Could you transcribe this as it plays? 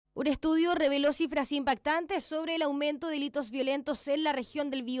Un estudio reveló cifras impactantes sobre el aumento de delitos violentos en la región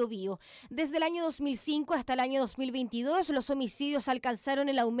del Biobío. Desde el año 2005 hasta el año 2022, los homicidios alcanzaron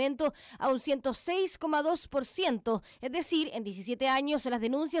el aumento a un 106,2%. Es decir, en 17 años las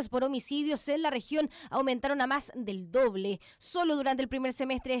denuncias por homicidios en la región aumentaron a más del doble. Solo durante el primer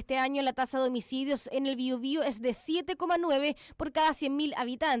semestre de este año, la tasa de homicidios en el Biobío es de 7,9 por cada 100.000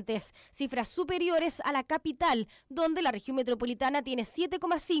 habitantes, cifras superiores a la capital, donde la región metropolitana tiene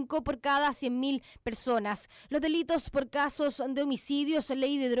 7,5 por cada 100.000 personas. Los delitos por casos de homicidios,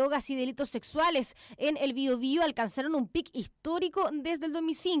 ley de drogas y delitos sexuales en el Biobío alcanzaron un pic histórico desde el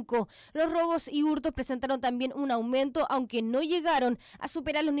 2005. Los robos y hurtos presentaron también un aumento, aunque no llegaron a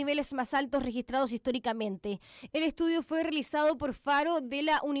superar los niveles más altos registrados históricamente. El estudio fue realizado por Faro de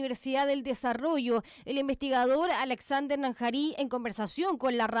la Universidad del Desarrollo. El investigador Alexander Nanjarí, en conversación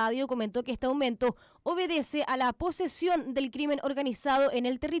con la radio, comentó que este aumento obedece a la posesión del crimen organizado en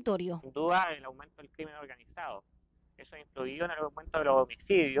el territorio. Sin duda, el aumento del crimen organizado. Eso ha influido en el aumento de los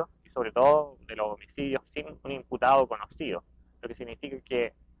homicidios y sobre todo de los homicidios sin un imputado conocido, lo que significa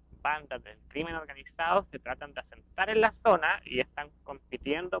que bandas del crimen organizado se tratan de asentar en la zona y están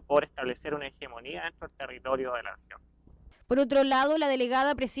compitiendo por establecer una hegemonía dentro del territorio de la región. Por otro lado, la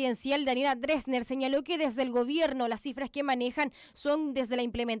delegada presidencial Daniela Dresner señaló que desde el gobierno las cifras que manejan son desde la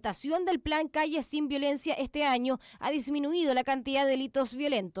implementación del plan Calles sin Violencia este año ha disminuido la cantidad de delitos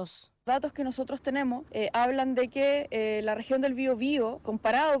violentos. Datos que nosotros tenemos hablan de que la región del Biobío,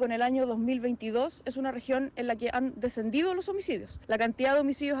 comparado con el año 2022, es una región en la que han descendido los homicidios. La cantidad de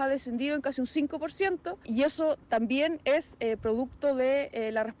homicidios ha descendido en casi un 5% y eso también es producto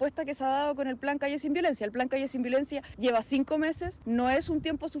de la respuesta que se ha dado con el plan Calle sin Violencia. El plan Calle sin Violencia lleva 5 meses, no es un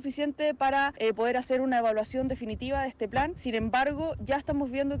tiempo suficiente para poder hacer una evaluación definitiva de este plan. Sin embargo, ya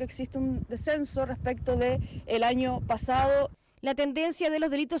estamos viendo que existe un descenso respecto del año pasado. La tendencia de los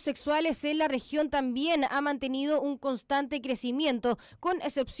delitos sexuales en la región también ha mantenido un constante crecimiento, con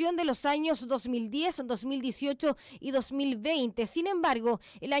excepción de los años 2010, 2018 y 2020. Sin embargo,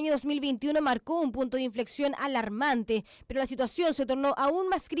 el año 2021 marcó un punto de inflexión alarmante, pero la situación se tornó aún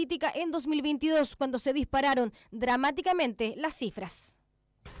más crítica en 2022, cuando se dispararon dramáticamente las cifras.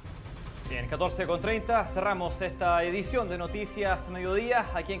 Bien, 14:30, cerramos esta edición de Noticias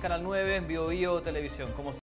Mediodía aquí en Canal 9, en Biobío Televisión. Como